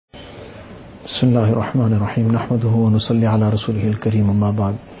بسم الله الرحمن الرحيم نحمده ونصلي على رسوله الكريم أما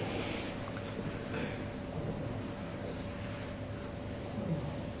بعد.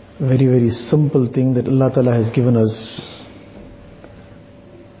 Very, very simple thing that Allah Ta'ala has given us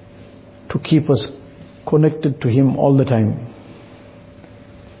to keep us connected to Him all the time,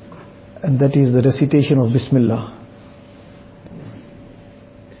 and that is the recitation of Bismillah.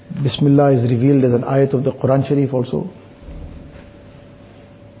 Bismillah is revealed as an ayat of the Quran Sharif also.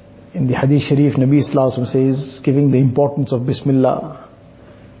 In the Hadith Sharif, Nabi Sallallahu Alaihi Wasallam says, giving the importance of Bismillah,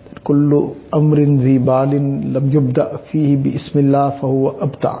 that kullu amrin dhi balin lam yubda fihi bi Bismillah fahuwa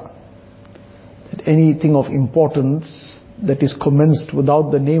abta. That anything of importance that is commenced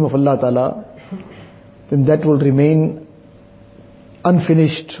without the name of Allah Ta'ala, then that will remain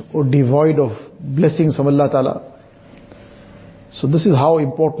unfinished or devoid of blessings from Allah Ta'ala. So this is how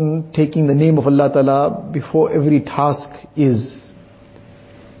important taking the name of Allah Ta'ala before every task is.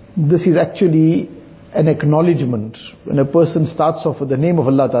 This is actually an acknowledgement. When a person starts off with the name of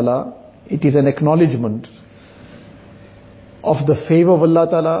Allah Ta'ala, it is an acknowledgement of the favor of Allah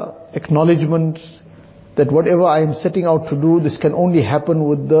Ta'ala, acknowledgement that whatever I am setting out to do, this can only happen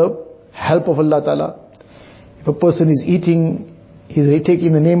with the help of Allah Ta'ala. If a person is eating, he is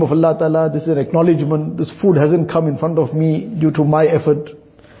taking the name of Allah Ta'ala, this is an acknowledgement. This food hasn't come in front of me due to my effort,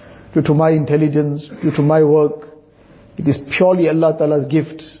 due to my intelligence, due to my work. It is purely Allah Ta'ala's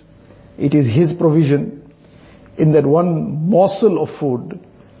gift. It is His provision. In that one morsel of food,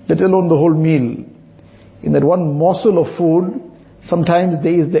 let alone the whole meal, in that one morsel of food, sometimes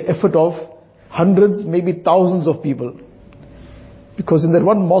there is the effort of hundreds, maybe thousands of people. Because in that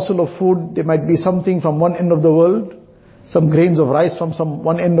one morsel of food, there might be something from one end of the world, some grains of rice from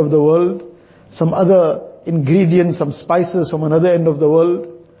one end of the world, some other ingredients, some spices from another end of the world,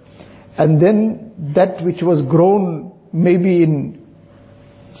 and then that which was grown maybe in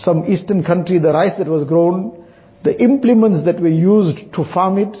some eastern country, the rice that was grown, the implements that were used to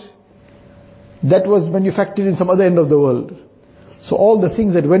farm it, that was manufactured in some other end of the world. So all the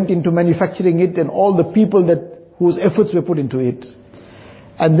things that went into manufacturing it and all the people whose efforts were put into it.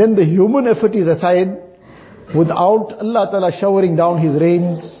 And then the human effort is aside, without Allah Ta'ala showering down His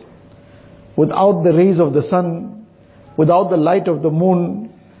rains, without the rays of the sun, without the light of the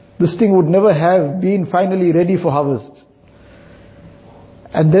moon, this thing would never have been finally ready for harvest.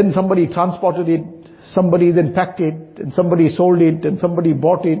 And then somebody transported it, somebody then packed it, and somebody sold it, and somebody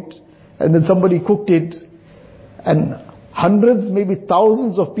bought it, and then somebody cooked it. And hundreds, maybe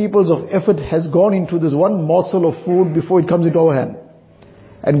thousands of people's of effort has gone into this one morsel of food before it comes into our hand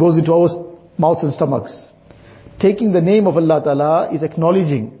and goes into our mouths and stomachs. Taking the name of Allah Ta'ala is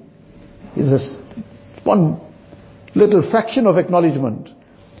acknowledging, is this one little fraction of acknowledgement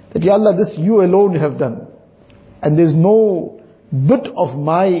that, Ya Allah, this you alone have done, and there's no bit of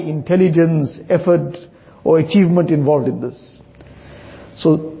my intelligence, effort or achievement involved in this.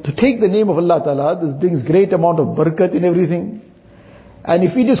 So to take the name of Allah Ta'ala, this brings great amount of barakat in everything. And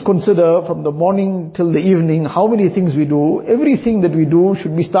if we just consider from the morning till the evening how many things we do, everything that we do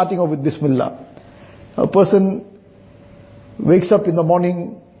should be starting off with Bismillah. A person wakes up in the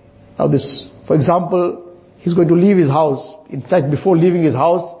morning, for example, he's going to leave his house. In fact, before leaving his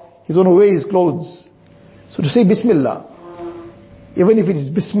house, he's going to wear his clothes. So to say Bismillah, even if it is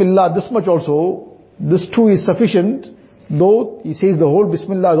Bismillah this much also, this too is sufficient. Though he says the whole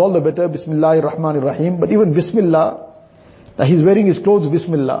Bismillah is all the better, Bismillahir Rahmanir Rahim, but even Bismillah, that he's wearing his clothes,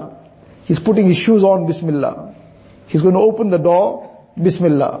 Bismillah. He's putting his shoes on, Bismillah. He's going to open the door,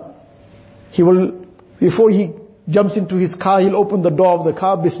 Bismillah. He will, before he jumps into his car, he'll open the door of the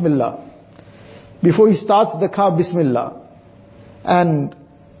car, Bismillah. Before he starts the car, Bismillah. And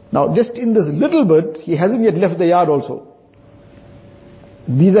now just in this little bit, he hasn't yet left the yard also.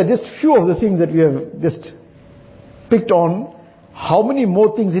 These are just few of the things that we have just picked on. How many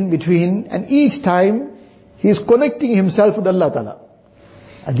more things in between, and each time he is connecting himself with Allah Ta'ala.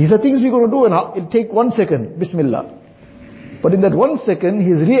 And these are things we're going to do, and it'll take 1 second, Bismillah. But in that 1 second,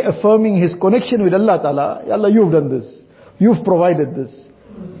 he is reaffirming his connection with Allah Ta'ala. Ya Allah, you've done this. You've provided this.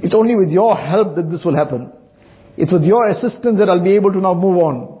 It's only with your help that this will happen. It's with your assistance that I'll be able to now move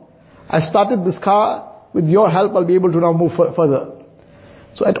on. I've started this car. With your help, I'll be able to now move further.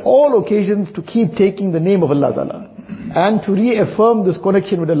 So at all occasions, to keep taking the name of Allah Ta'ala and to reaffirm this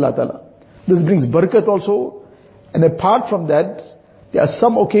connection with Allah Ta'ala. This brings barakat also. And apart from that, there are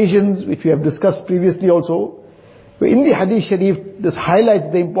some occasions which we have discussed previously also, where in the Hadith Sharif, this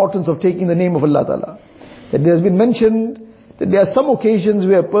highlights the importance of taking the name of Allah Ta'ala. That there has been mentioned that there are some occasions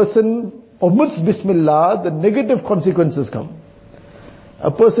where a person omits Bismillah, the negative consequences come. A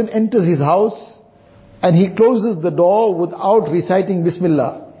person enters his house and he closes the door without reciting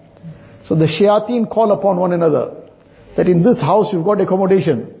Bismillah. So the shayateen call upon one another that in this house you've got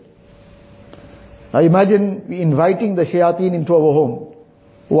accommodation. Now imagine we inviting the shayateen into our home.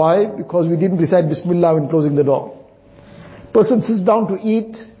 Why? Because we didn't recite Bismillah when closing the door. Person sits down to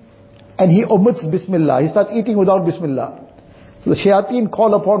eat and he omits Bismillah. He starts eating without Bismillah. So the shayateen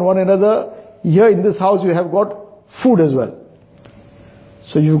call upon one another. Here in this house you have got food as well.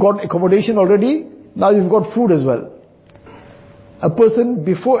 So you've got accommodation already, now you've got food as well. A person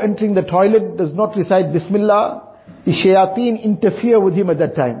before entering the toilet does not recite Bismillah, the shayateen interfere with him at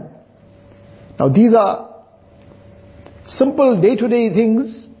that time. Now these are simple day-to-day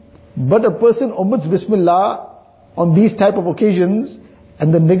things, but a person omits Bismillah on these type of occasions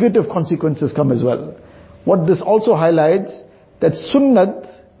and the negative consequences come as well. What this also highlights, that sunnat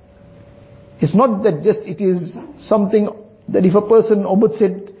is not that just it is something that if a person omits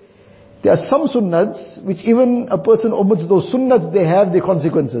it, there are some sunnats which even a person omits those sunnats, they have the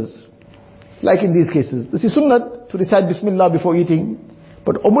consequences. Like in these cases. This is sunnat to recite Bismillah before eating,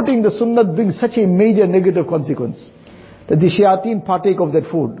 but omitting the sunnat brings such a major negative consequence that the shayateen partake of that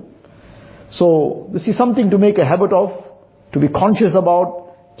food. So this is something to make a habit of, to be conscious about,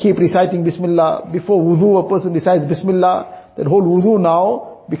 keep reciting Bismillah. Before wudu a person recites Bismillah, that whole wudu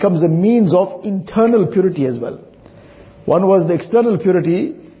now becomes a means of internal purity as well. One was the external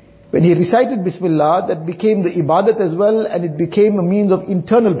purity. When he recited Bismillah, that became the ibadat as well, and it became a means of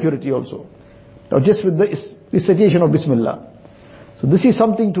internal purity also. Now just with the recitation of Bismillah. So this is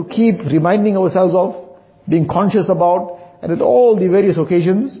something to keep reminding ourselves of, being conscious about, and at all the various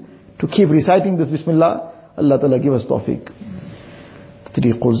occasions, to keep reciting this Bismillah. Allah Ta'ala give us tawfiq.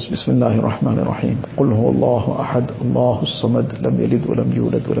 بسم الله الرحمن الرحيم قل هو الله أحد الله الصمد لم يلد ولم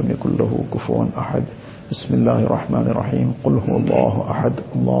يولد ولم يكن له كفوا أحد بسم الله الرحمن الرحيم قل هو الله أحد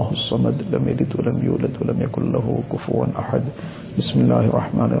الله الصمد لم يلد ولم يولد ولم يكن له كفوا أحد بسم الله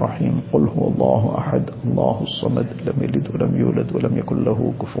الرحمن الرحيم قل هو الله أحد الله الصمد لم يلد ولم يولد ولم يكن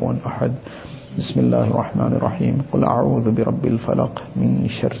له كفوا أحد بسم الله الرحمن الرحيم قل أعوذ برب الفلق من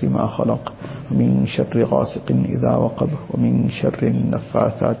شر ما خلق ومن شر غاسق إذا وقب ومن شر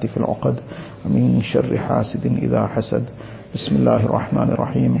النفاثات في العقد ومن شر حاسد إذا حسد بسم الله الرحمن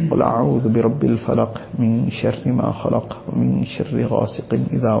الرحيم قل أعوذ برب الفلق من شر ما خلق ومن شر غاسق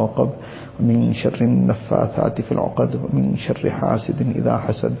إذا وقب ومن شر النفاثات في العقد ومن شر حاسد إذا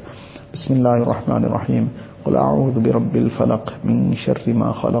حسد بسم الله الرحمن الرحيم قل أعوذ برب الفلق من شر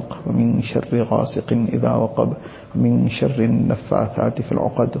ما خلق ومن شر غاسق إذا وقب ومن شر النفاثات في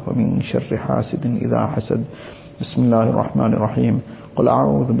العقد ومن شر حاسد إذا حسد بسم الله الرحمن الرحيم قل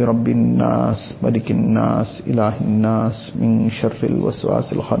أعوذ برب الناس ملك الناس إله الناس من شر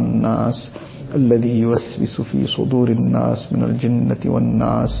الوسواس الخناس الذي يوسوس في صدور الناس من الجنة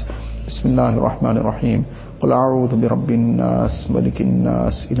والناس بسم الله الرحمن الرحيم قل أعوذ برب الناس ملك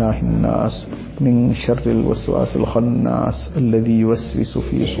الناس إله الناس من شر الوسواس الخناس الذي يوسوس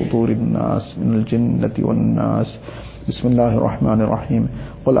في صدور الناس من الجنة والناس بسم الله الرحمن الرحيم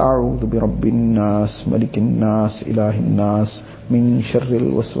قل أعوذ برب الناس ملك الناس إله الناس من شر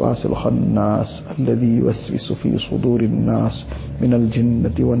الوسواس الخناس الذي يوسوس في صدور الناس من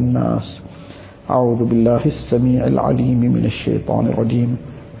الجنة والناس أعوذ بالله السميع العليم من الشيطان الرجيم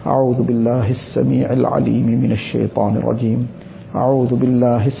أعوذ بالله السميع العليم من الشيطان الرجيم أعوذ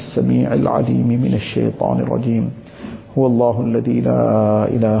بالله السميع العليم من الشيطان الرجيم هو الله الذي لا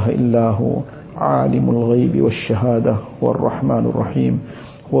إله إلا هو عالم الغيب والشهادة هو الرحمن الرحيم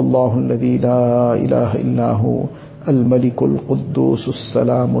هو الله الذي لا إله إلا هو الملك القدوس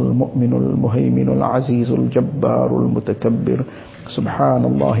السلام المؤمن المهيمن العزيز الجبار المتكبر سبحان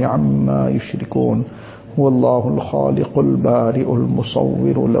الله عما يشركون هو الله الخالق البارئ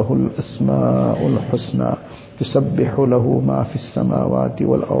المصور له الأسماء الحسنى يسبح له ما في السماوات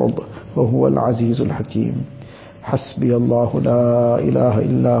والأرض وهو العزيز الحكيم حسبي الله لا إله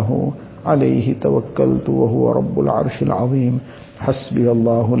إلا هو عليه توكلت وهو رب العرش العظيم حسبي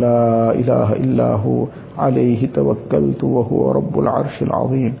الله لا إله إلا هو عليه توكلت وهو رب العرش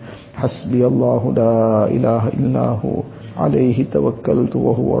العظيم حسبي الله لا إله إلا هو عليه توكلت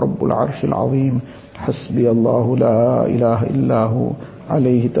وهو رب العرش العظيم حسبي الله لا إله إلا هو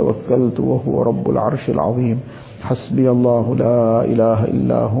عليه توكلت وهو رب العرش العظيم حسبي الله لا إله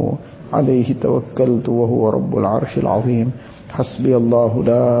إلا هو عليه توكلت وهو رب العرش العظيم حسبي الله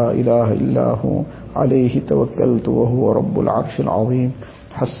لا إله إلا هو عليه توكلت وهو رب العرش العظيم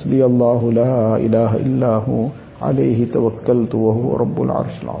حسبي الله لا إله إلا هو عليه توكلت وهو رب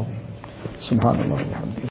العرش العظيم سبحان الله وبحمده